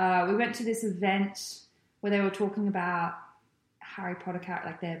 We went to this event where they were talking about Harry Potter character,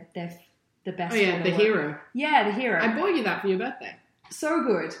 like they're the best. Oh yeah, the hero. Yeah, the hero. I bought you that for your birthday. So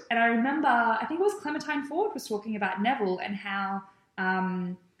good. And I remember, I think it was Clementine Ford was talking about Neville and how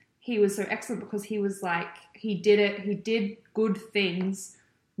he was so excellent because he was like, he did good things,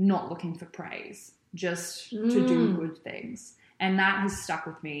 not looking for praise, just to do good things. And that has stuck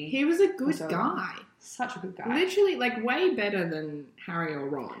with me. He was a good guy. Such a good guy. Literally, like, way better than Harry or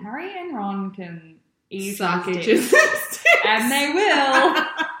Ron. Harry and Ron can suck each other's dicks. And they will.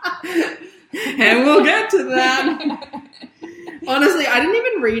 And we'll get to that. Honestly, I didn't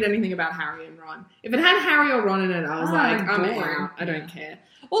even read anything about Harry and Ron. If it had Harry or Ron in it, I was like, I'm out. I don't care.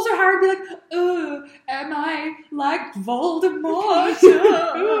 Also, Harry would be like, am I like Voldemort?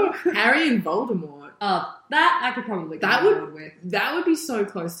 Harry and Voldemort. That I could probably get on board with. That would be so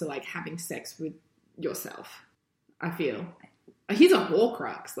close to like having sex with yourself, I feel. He's a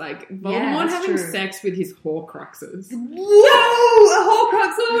Horcrux. Like, Voldemort having sex with his Horcruxes. Whoa! A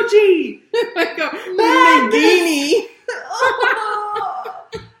Horcrux orgy! Oh my god. Nagini!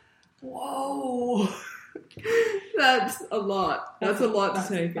 Whoa! That's a lot. That's a lot to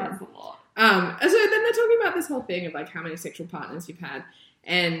take in. That's a lot. So then they're talking about this whole thing of like how many sexual partners you've had.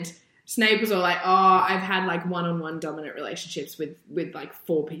 And Snape was all like, oh, I've had like one-on-one dominant relationships with like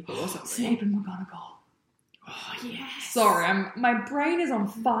 4 people or something. Snape and McGonagall. Oh, yes. Sorry, my brain is on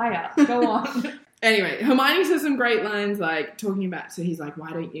fire. Go on. Anyway, Hermione says some great lines, like, talking about, so he's like,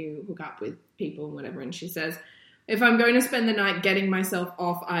 why don't you hook up with people and whatever, and she says, if I'm going to spend the night getting myself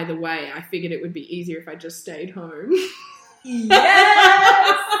off either way, I figured it would be easier if I just stayed home.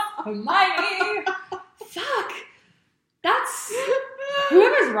 Yes! Hermione! Fuck! That's...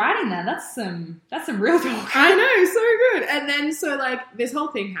 Whoever's writing that, that's some real talk. I know, so good. And then, so, like, this whole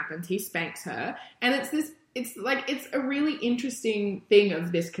thing happens, he spanks her, and it's a really interesting thing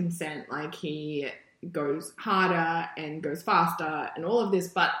of this consent. Like, he goes harder and goes faster and all of this,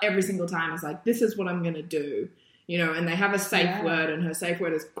 but every single time is like, this is what I'm going to do. You know, and they have a safe word, and her safe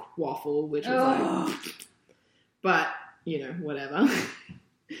word is quaffle, which is like... But, you know, whatever.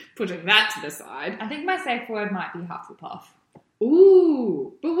 Putting that to the side. I think my safe word might be Hufflepuff.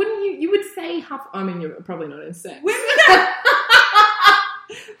 Ooh. But wouldn't you would say I mean, you're probably not in sex.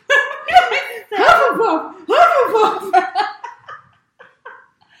 Hufflepuff!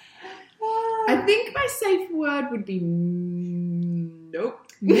 I think my safe word would be nope.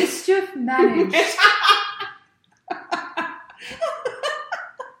 Mischief managed.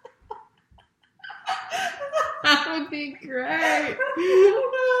 That would be great.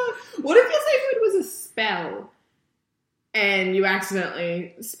 What if your safe word was a spell and you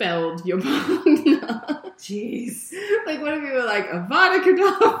accidentally spelled your partner? Jeez. Like, what if you were like, Avada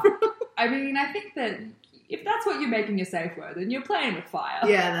Kedavra? I mean, I think that if that's what you're making your safe word, then you're playing with fire.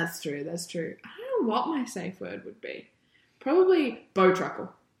 Yeah, that's true. I don't know what my safe word would be. Probably Bowtruckle.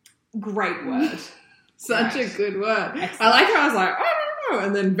 Great word. Such a good word. Excellent. I like how I was like, I don't know,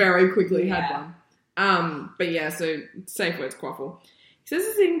 and then very quickly had one. But yeah, so safe word's quaffle. He says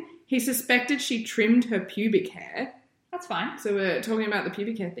this thing, he suspected she trimmed her pubic hair. That's fine. So we're talking about the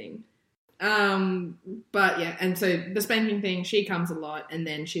pubic hair thing. But yeah, and so the spanking thing, she comes a lot, and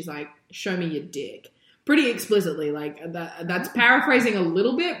then she's like, show me your dick. Pretty explicitly, like, that's paraphrasing a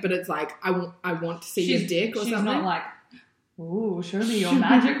little bit, but it's like, I want to see your dick or something. She's not like, ooh, show me your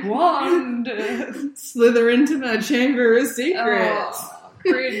magic wand. Slither into my chamber of secrets. Oh,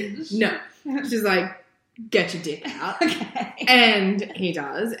 cringe. No. She's like, get your dick out. Okay. And he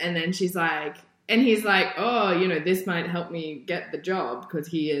does, and then she's like, and he's like, oh, you know, this might help me get the job, because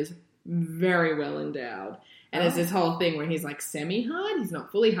he is very well endowed. And there's this whole thing where he's like semi-hard, he's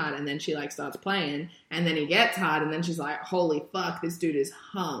not fully hard, and then she like starts playing, and then he gets hard, and then she's like, holy fuck, this dude is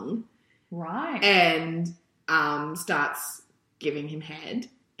hung. Right. And starts giving him head,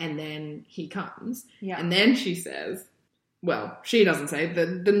 and then he comes. Yeah. And then she says, well, she doesn't say,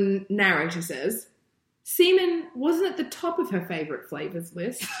 the narrator says, semen wasn't at the top of her favourite flavours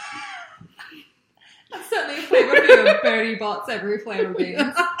list. That's certainly a flavour for Bertie Bott's every flavour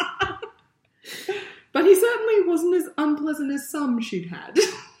beans. But he certainly wasn't as unpleasant as some she'd had.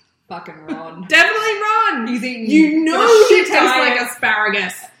 Fucking Ron. Definitely Ron. He's eating. You know he tastes like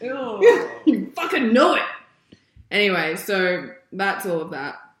asparagus. Ew. You fucking know it. Anyway, so that's all of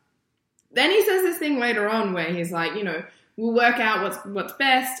that. Then he says this thing later on where he's like, you know, we'll work out what's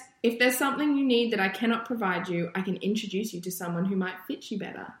best. If there's something you need that I cannot provide you, I can introduce you to someone who might fit you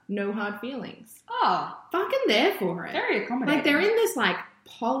better. No hard feelings. Oh. Fucking there for it. Very accommodating. Like, they're in this, like,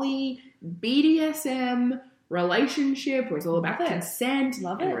 poly BDSM relationship where it's all about consent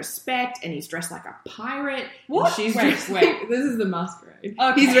and respect, and he's dressed like a pirate. What? She's wait. This is the masquerade.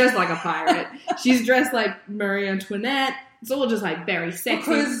 Okay. He's dressed like a pirate. She's dressed like Marie Antoinette. It's all just, like, very sexy.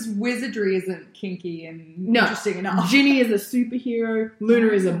 Because wizardry isn't kinky and interesting enough. Ginny is a superhero.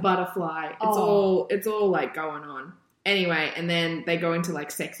 Luna is a butterfly. It's all, like, going on. Anyway, and then they go into, like,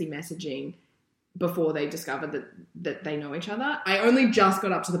 sexy messaging. before they discovered that they know each other. I only just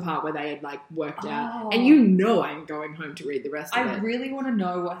got up to the part where they had, like, worked out. And I'm going home to read the rest of it. I really want to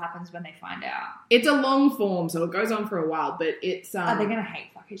know what happens when they find out. It's a long form, so it goes on for a while, but it's... Are they going to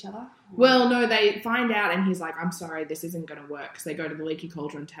hate fuck each other? Well, no, they find out and he's like, I'm sorry, this isn't going to work, because they go to the leaky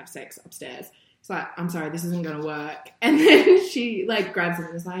cauldron to have sex upstairs. It's like, I'm sorry, this isn't going to work. And then she, like, grabs him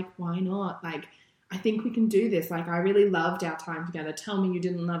and is like, why not? Like, I think we can do this. Like, I really loved our time together. Tell me you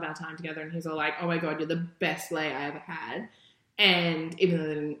didn't love our time together. And he's all like, oh my God, you're the best lay I ever had. And even though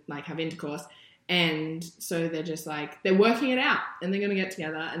they didn't, like, have intercourse. And so they're just like, they're working it out and they're going to get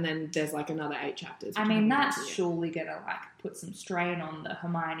together. And then there's, like, another 8 chapters. I mean, that's surely going to, like, put some strain on the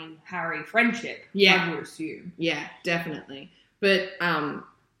Hermione-Harry friendship. Yeah. I would assume. Yeah, definitely. But,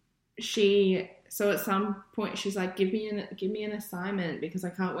 so at some point she's like, give me an assignment because I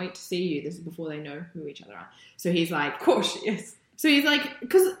can't wait to see you. This is before they know who each other are. So he's like, of course she is. So he's like,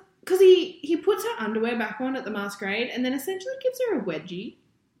 because he puts her underwear back on at the masquerade and then essentially gives her a wedgie.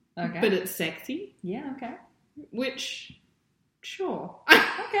 Okay. But it's sexy. Yeah, okay. Which, sure.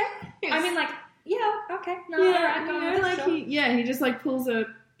 Okay. I mean, like, yeah, okay. No, yeah, all right, go on, like sure. he just, like, pulls her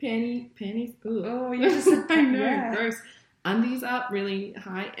panties. Ugh. Oh, you just said I know, yeah. gross. Undies up really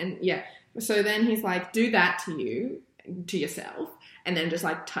high, and yeah. So then he's like, do that to yourself, and then just,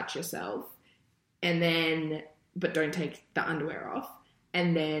 like, touch yourself, and then, but don't take the underwear off,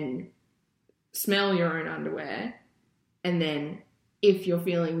 and then smell your own underwear, and then if you're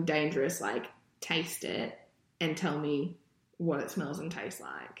feeling dangerous, like, taste it, and tell me what it smells and tastes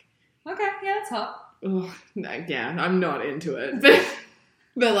like. Okay, yeah, that's hot. Ugh, no, yeah, I'm not into it,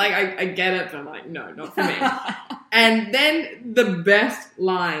 but like, I get it, but I'm like, no, not for me. And then the best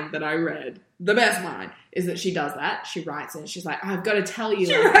line that I read, is that she does that. She writes it. She's like, I've got to tell you.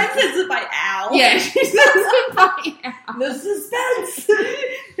 She writes it by owl. Yeah, she says it by owl. The suspense.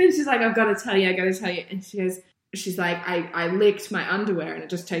 And she's like, I've got to tell you. And she's like, I licked my underwear and it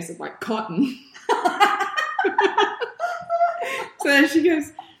just tasted like cotton. So then she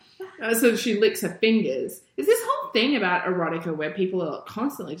goes, so she licks her fingers. There's this whole thing about erotica where people are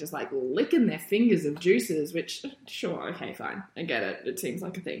constantly just, like, licking their fingers of juices, which, sure, okay, fine. I get it. It seems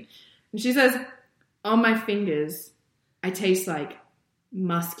like a thing. And she says, on my fingers, I taste like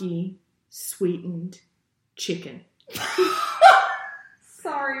musky, sweetened chicken.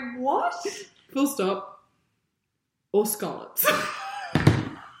 Sorry, what? Full stop. Or scallops.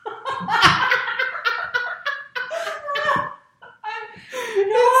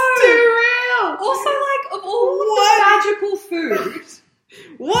 Also, like, of all the magical food,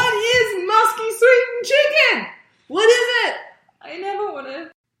 what is musky sweetened chicken? What is it? I never want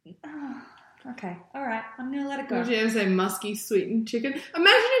to. Okay, all right, I'm gonna let it go. Would you ever say musky sweetened chicken? Imagine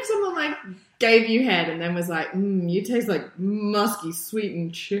if someone, like, gave you head and then was like, you taste like musky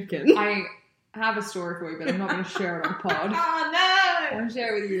sweetened chicken. I have a story for you, but I'm not going to share it on pod. Oh no! I'll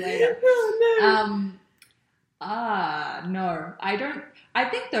share it with you later. Oh no! No, I don't. I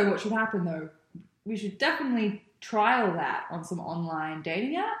think, though, what should happen, though, we should definitely trial that on some online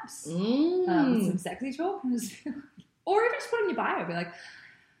dating apps. With some sexy talk. Or even just put it in your bio. Be like,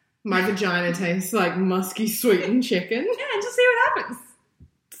 my vagina tastes like musky sweetened chicken. yeah, and just see what happens.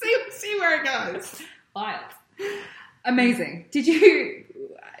 See where it goes. Wild. Amazing. Did you...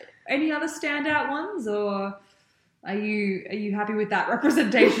 Any other standout ones, or are you happy with that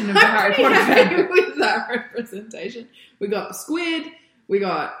representation of the Harry Potter family? With that representation, we got the squid. We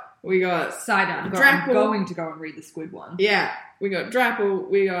got Side note, Drapple. I'm going to go and read the squid one. Yeah, we got Drapple.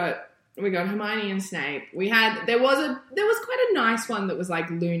 We got Hermione and Snape. There was quite a nice one that was like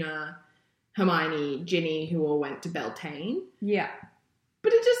Luna, Hermione, Ginny, who all went to Beltane. Yeah,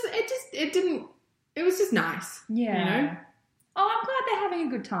 but it was just nice. Yeah. You know? Oh, I'm glad they're having a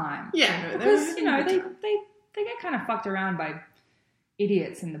good time. Yeah, no, because they get kind of fucked around by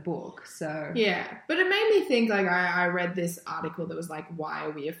idiots in the book. So yeah, but it made me think. Like, I read this article that was like, "Why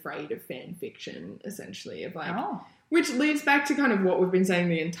are we afraid of fan fiction?" Essentially, of like, which leads back to kind of what we've been saying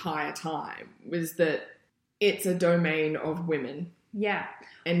the entire time, was that it's a domain of women, yeah,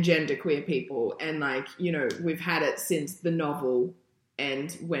 and genderqueer people, and like, you know, we've had it since the novel,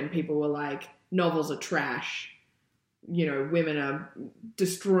 and when people were like, novels are trash. You know, women are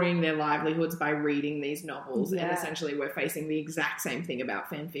destroying their livelihoods by reading these novels, and essentially we're facing the exact same thing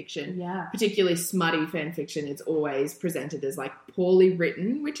about fan fiction. Yeah. Particularly smutty fan fiction, it's always presented as like poorly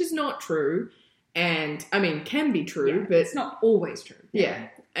written, which is not true. And I mean, can be true, but it's not always true. Yeah.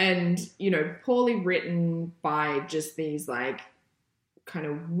 And, you know, poorly written by just these like kind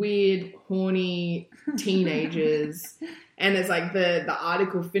of weird, horny teenagers. And it's like the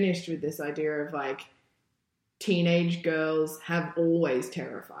article finished with this idea of like, teenage girls have always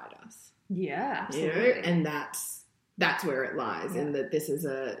terrified us. Yeah, absolutely. You know, and that's where it lies, in that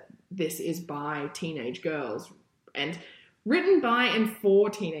this is by teenage girls and written by and for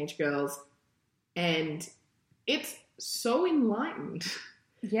teenage girls, and it's so enlightened.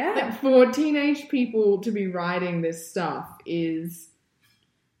 Yeah. That for teenage people to be writing this stuff is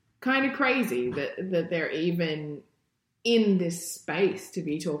kind of crazy that they're even in this space to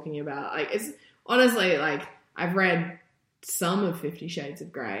be talking about. Like, it's honestly, like, I've read some of 50 Shades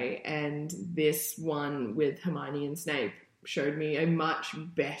of Grey, and this one with Hermione and Snape showed me a much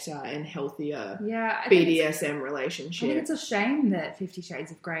better and healthier BDSM relationship. I think it's a shame that 50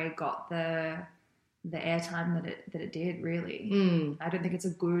 Shades of Grey got the airtime that it did, really. I don't think it's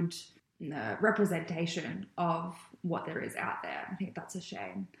a good representation of what there is out there. I think that's a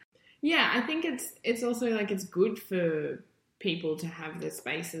shame. Yeah, I think it's also, like, it's good for people to have the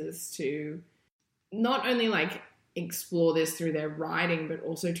spaces to not only, like, explore this through their writing, but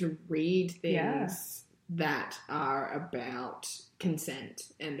also to read things that are about consent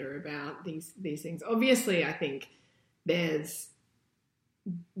and are about these things. Obviously, I think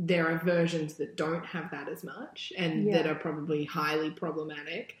there are versions that don't have that as much and that are probably highly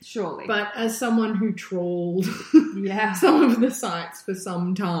problematic. Surely. But as someone who trawled some of the sites for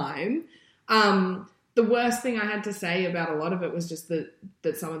some time, the worst thing I had to say about a lot of it was just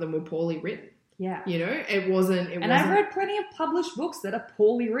that some of them were poorly written. Yeah. You know, it wasn't. And I've read plenty of published books that are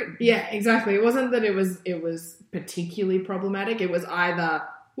poorly written. Yeah, exactly. It wasn't that it was particularly problematic. It was either,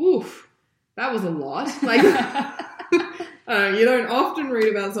 oof, that was a lot. Like, you don't often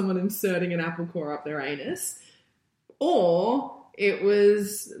read about someone inserting an apple core up their anus. Or it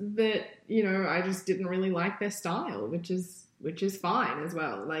was that, you know, I just didn't really like their style, which is fine as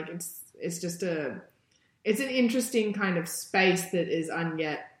well. Like, it's just it's an interesting kind of space that is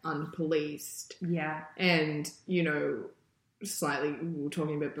yet unpoliced. Yeah. And, you know, slightly, we were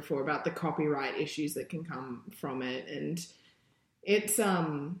talking a bit before about the copyright issues that can come from it. And it's,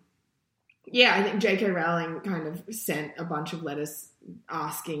 I think J.K. Rowling kind of sent a bunch of letters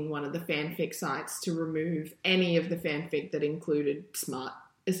asking one of the fanfic sites to remove any of the fanfic that included smut,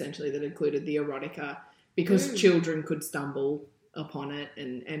 essentially, that included the erotica, because children could stumble upon it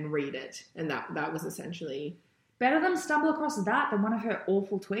and read it. And that was essentially... Better them stumble across that than one of her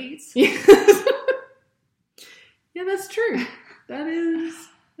awful tweets. Yeah, that's true. That is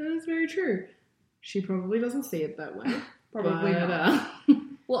very true. She probably doesn't see it that way. Probably not.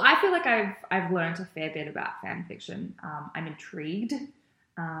 Well, I feel like I've learned a fair bit about fan fiction. I'm intrigued.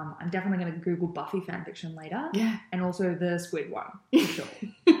 I'm definitely going to Google Buffy fan fiction later. Yeah. And also the Squid one, for sure.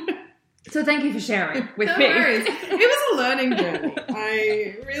 So thank you for sharing with me. Worries. It was a learning journey.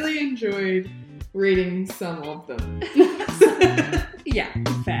 I really enjoyed reading some of them. Yeah,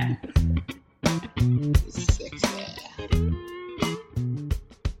 fair.